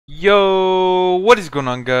Yo, what is going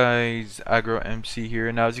on, guys? Agro MC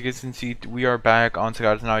here. Now, as you guys can see, we are back on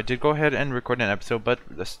Skylords. Now, I did go ahead and record an episode, but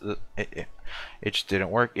it just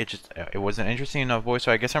didn't work. It wasn't interesting enough, boys.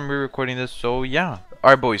 So I guess I'm re-recording this. So yeah.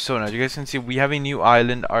 Alright, boys. So now, as you guys can see, we have a new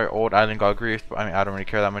island. Our old island got griefed. I mean, I don't really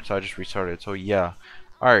care that much, so I just restarted. So yeah.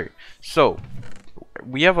 Alright. So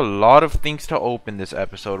we have a lot of things to open this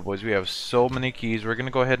episode, boys. We have so many keys. We're gonna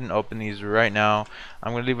go ahead and open these right now.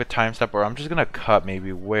 I'm gonna leave a timestamp, or I'm just gonna cut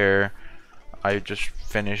maybe where I just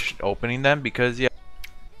finished opening them, because yeah.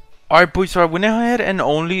 Alright, boys, so I went ahead and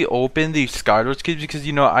only opened the Skylords keys because,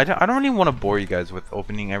 you know, I don't really want to bore you guys with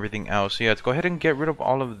opening everything else. So yeah, let's go ahead and get rid of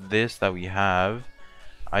all of this that we have.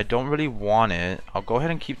 I don't really want it. I'll go ahead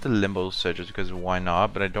and keep the limbo set just because why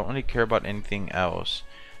not, but I don't really care about anything else.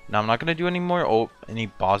 Now, I'm not going to do any more any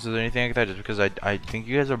bosses or anything like that, just because I think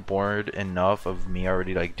you guys are bored enough of me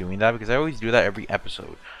already like doing that, because I always do that every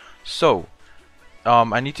episode. So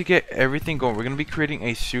I need to get everything going. We're going to be creating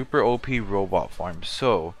a super OP robot farm,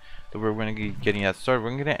 so we're going to be getting that started. We're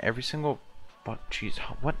going to get every single, but jeez,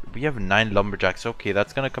 what, we have 9 lumberjacks. Okay,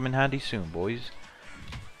 that's going to come in handy soon, boys.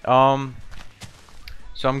 So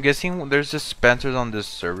I'm guessing there's dispensers on this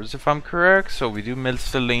servers, if I'm correct. So we do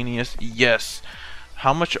miscellaneous, yes.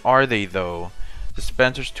 How much are they though?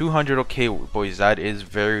 Dispensers 200. Okay, boys, that is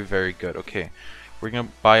very, very good. Okay, we're gonna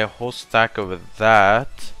buy a whole stack of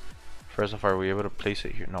that. First off, are we able to place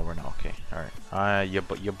it here? No, we're not. Okay, all right.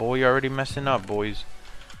 But your boy already messing up, boys.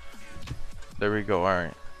 There we go. All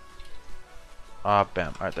right.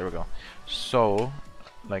 Bam. All right, there we go. So,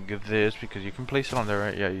 like this, because you can place it on there,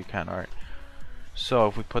 right? Yeah, you can. All right. So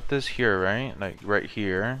if we put this here, right, like right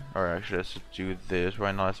here, or actually let's just do this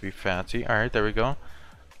right now. Let's be fancy. All right, there we go.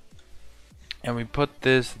 And we put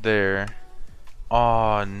this there.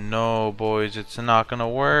 Oh no, boys, it's not gonna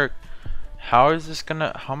work. How is this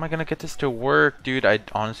gonna? How am I gonna get this to work, dude? I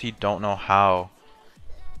honestly don't know how.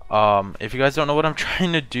 If you guys don't know what I'm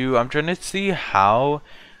trying to do, I'm trying to see how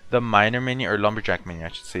the miner menu, or lumberjack menu, I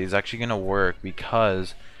should say, is actually gonna work,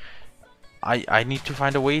 because I need to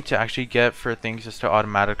find a way to actually get for things just to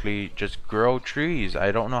automatically just grow trees.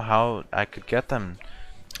 I don't know how I could get them.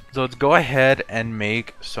 So let's go ahead and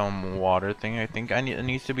make some water thing. I think it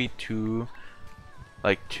needs to be two,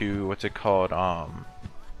 what's it called,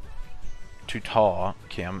 too tall.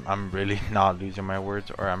 Okay, I'm really not losing my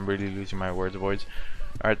words, or I'm really losing my words, boys.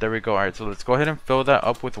 Alright, there we go. Alright, so let's go ahead and fill that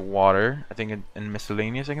up with water. I think in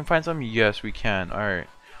miscellaneous I can find some. Yes, we can. Alright.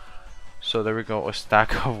 So there we go, a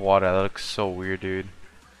stack of water. That looks so weird, dude.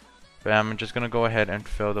 Bam, I'm just gonna go ahead and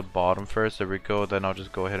fill the bottom first. There we go. Then I'll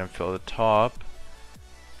just go ahead and fill the top,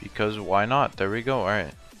 because why not? There we go.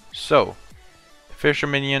 Alright, so fisher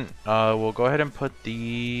minion, we'll go ahead and put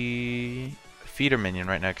the feeder minion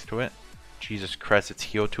right next to it. Jesus Christ, it's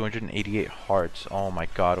healed 288 hearts. Oh my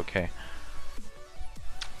god. Okay,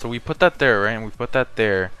 so we put that there, right? And we put that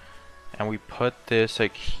there. And we put this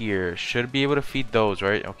like here. Should be able to feed those,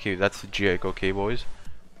 right? Okay, that's the jig. Okay, boys.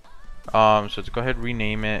 So let's go ahead and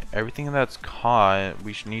rename it. Everything that's caught,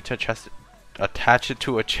 we should need to attach it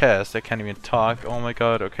to a chest. I can't even talk. Oh my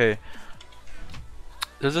god. Okay.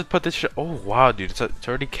 Let's just put this. Oh wow, dude, it's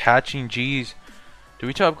already catching. Jeez. Do we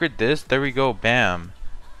need to upgrade this? There we go. Bam.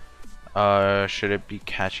 Should it be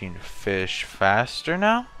catching fish faster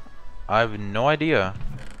now? I have no idea.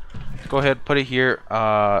 Let's go ahead, put it here.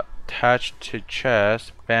 Attached to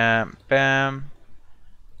chest. Bam, bam,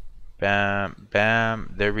 bam,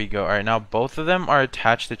 bam. There we go. Alright, now both of them are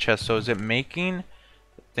attached to chest. So is it making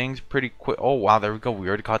things pretty quick? Oh wow, there we go. We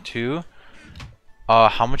already got 2.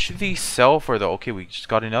 How much did these sell for though? Okay, we just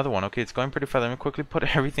got another one. Okay, it's going pretty fast. Let me quickly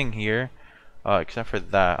put everything here, except for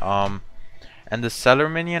that. And the seller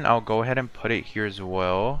minion, I'll go ahead and put it here as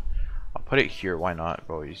well. I'll put it here. Why not,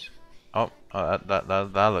 boys? Oh,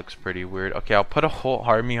 that looks pretty weird. Okay, I'll put a whole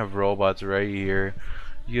army of robots right here.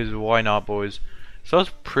 Because why not, boys? So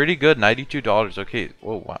it's pretty good. $92. Okay.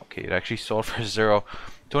 Oh wow. Okay, it actually sold for 0.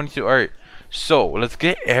 22. All right. So let's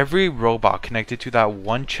get every robot connected to that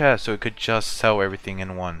one chest, so it could just sell everything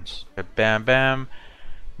in once. Bam, bam.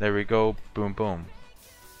 There we go. Boom, boom.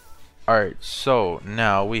 All right. So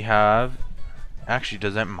now we have. Actually,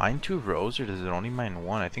 does that mine 2 rows, or does it only mine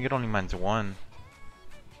 1? I think it only mines 1.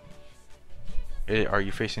 Are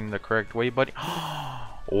you facing the correct way, buddy?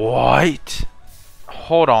 What?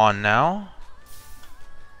 Hold on now.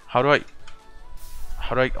 How do I?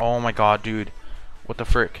 Oh my god, dude. What the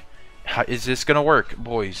frick? How is this gonna work,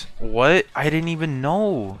 boys? What? I didn't even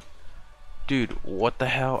know. Dude, what the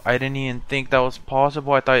hell? I didn't even think that was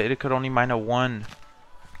possible. I thought it could only mine a 1.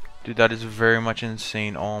 Dude, that is very much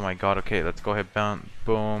insane. Oh my god. Okay, let's go ahead. Boom,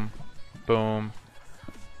 boom, boom,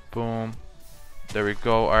 boom. There we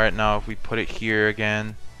go. Alright, now if we put it here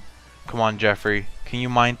again. Come on, Jeffrey. Can you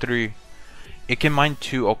mine 3? It can mine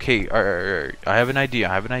 2. Okay, alright. I have an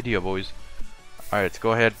idea, boys. Alright, let's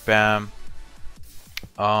go ahead. Bam.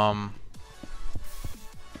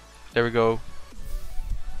 There we go.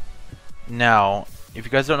 Now, if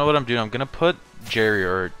you guys don't know what I'm doing, I'm gonna put Jerry,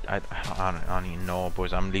 or I don't even know,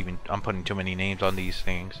 boys. I'm putting too many names on these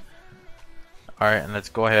things. Alright, and let's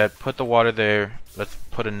go ahead, put the water there. Let's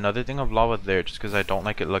put another thing of lava there, just because I don't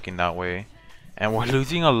like it looking that way. And we're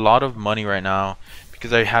losing a lot of money right now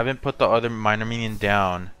because I haven't put the other miner minion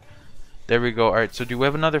down. There we go. Alright, so do we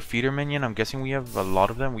have another feeder minion? I'm guessing we have a lot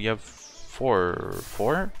of them. We have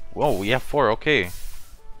 4. Whoa, we have 4. Okay.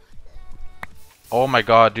 Oh my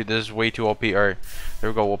god, dude, this is way too OP. Alright, there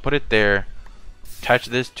we go. We'll put it there. Attach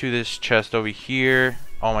this to this chest over here.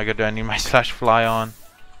 Oh my god, do I need my slash fly on?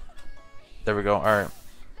 There we go. Alright.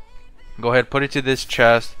 Go ahead, put it to this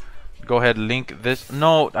chest. Go ahead, link this.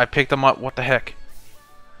 No, I picked them up. What the heck?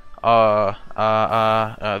 There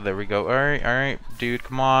we go. Alright, dude,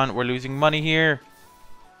 come on. We're losing money here.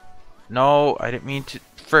 No, I didn't mean to.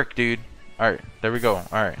 Frick, dude. Alright, there we go.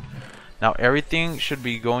 Alright. Now everything should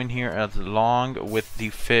be going here along with the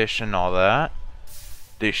fish and all that.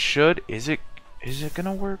 They should. Is it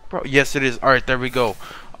gonna work, bro? Yes, it is. Alright, there we go.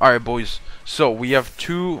 Alright, boys. So we have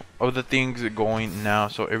 2 of the things going now.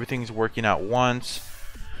 So everything's working at once.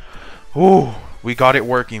 Ooh, we got it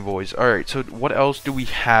working, boys. Alright, so what else do we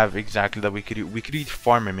have exactly that we could do? We could eat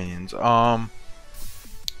farmer minions.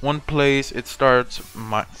 One place it starts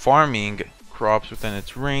farming crops within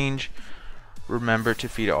its range. Remember to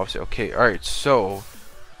feed it offset. Okay, alright, so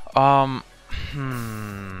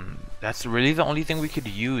that's really the only thing we could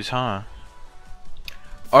use, huh?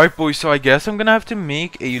 Alright, boys, so I guess I'm gonna have to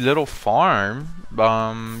make a little farm.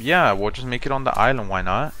 Yeah, we'll just make it on the island, why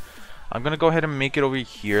not? I'm gonna go ahead and make it over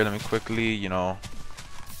here. Let me quickly, you know,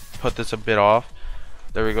 put this a bit off.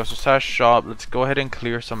 There we go. So slash shop. Let's go ahead and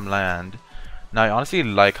clear some land. Now I honestly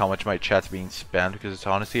like how much my chat's being spammed, because it's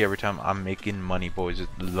honestly every time I'm making money, boys.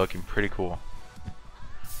 It's looking pretty cool.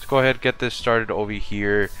 Let's go ahead and get this started over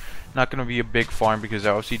here. Not gonna be a big farm because I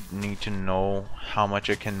obviously need to know how much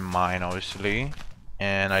I can mine, obviously,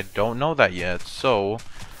 and I don't know that yet. So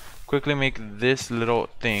quickly make this little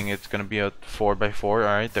thing. It's gonna be a 4x4.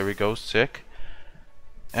 Alright, there we go. Sick.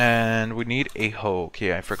 And we need a hoe.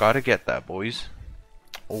 Okay, I forgot to get that, boys.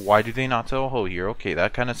 Why do they not sell a hoe here? Okay,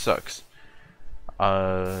 that kind of sucks.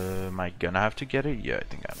 Am I gonna have to get it? Yeah, I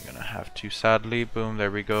think I'm gonna have to, sadly. Boom, there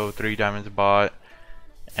we go. 3 diamonds bought.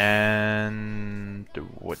 And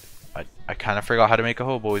what? I kind of forgot how to make a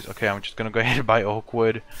hoe, boys. Okay, I'm just gonna go ahead and buy oak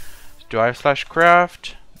wood. Do I have slash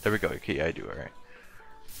craft? There we go. Okay, yeah, I do. Alright.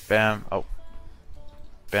 Bam. Oh.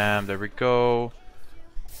 Bam. There we go.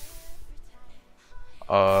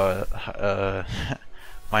 My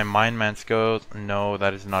mind man skills. No,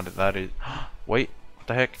 that is not it. That is. Wait. What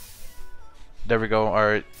the heck? There we go.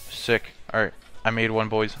 Alright. Sick. Alright. I made one,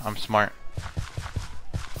 boys. I'm smart.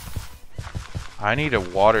 I need a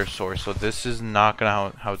water source, so this is not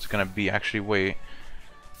gonna how it's gonna be. Actually, wait.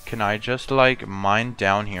 Can I just like mine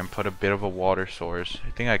down here and put a bit of a water source? I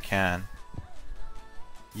think I can.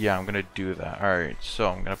 Yeah, I'm gonna do that. Alright, so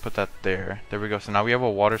I'm gonna put that there. There we go. So now we have a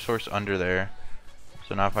water source under there.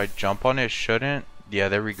 So now if I jump on it, it shouldn't. Yeah,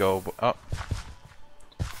 there we go. Oh.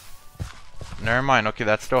 Never mind. Okay,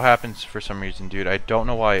 that still happens for some reason, dude. I don't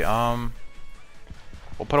know why.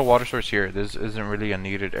 We'll put a water source here. This isn't really a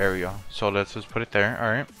needed area. So let's just put it there.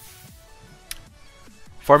 Alright.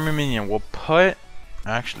 Farmer minion. We'll put...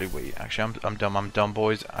 Actually, wait. Actually, I'm dumb. I'm dumb,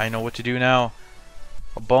 boys. I know what to do now.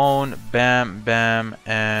 A bone, bam, bam,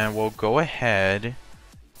 and we'll go ahead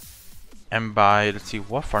and buy, let's see,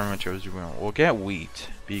 what farming materials do we want? We'll get wheat,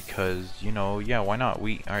 because, you know, yeah, why not?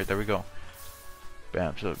 Wheat. Alright, there we go.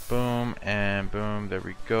 Bam, so boom, and boom, there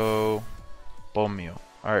we go. Bone meal.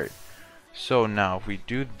 Alright, so now if we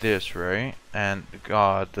do this, right, and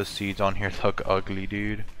god, the seeds on here look ugly,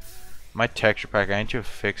 dude. My texture pack, I need to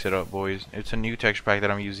fix it up, boys. It's a new texture pack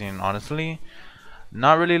that I'm using, and honestly,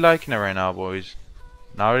 not really liking it right now, boys.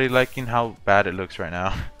 Not really liking how bad it looks right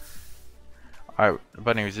now. Alright,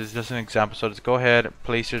 but anyways, this is just an example. So let's go ahead,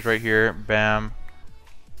 place yours right here. Bam.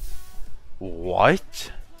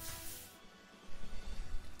 What?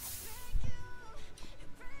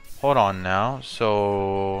 Hold on now.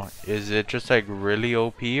 So, is it just like really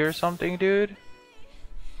OP or something, dude?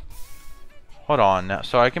 Hold on now.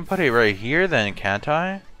 So I can put it right here then, can't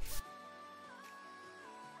I?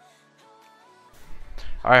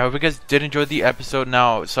 Alright, I hope you guys did enjoy the episode.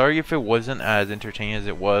 Now, sorry if it wasn't as entertaining as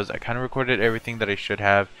it was. I kind of recorded everything that I should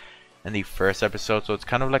have in the first episode, so it's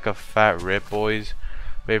kind of like a fat rip, boys.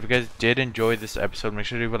 But if you guys did enjoy this episode, make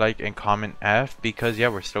sure to leave a like and comment F, because yeah,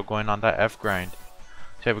 we're still going on that F grind.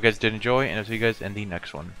 So if you guys did enjoy, and I'll see you guys in the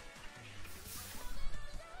next one.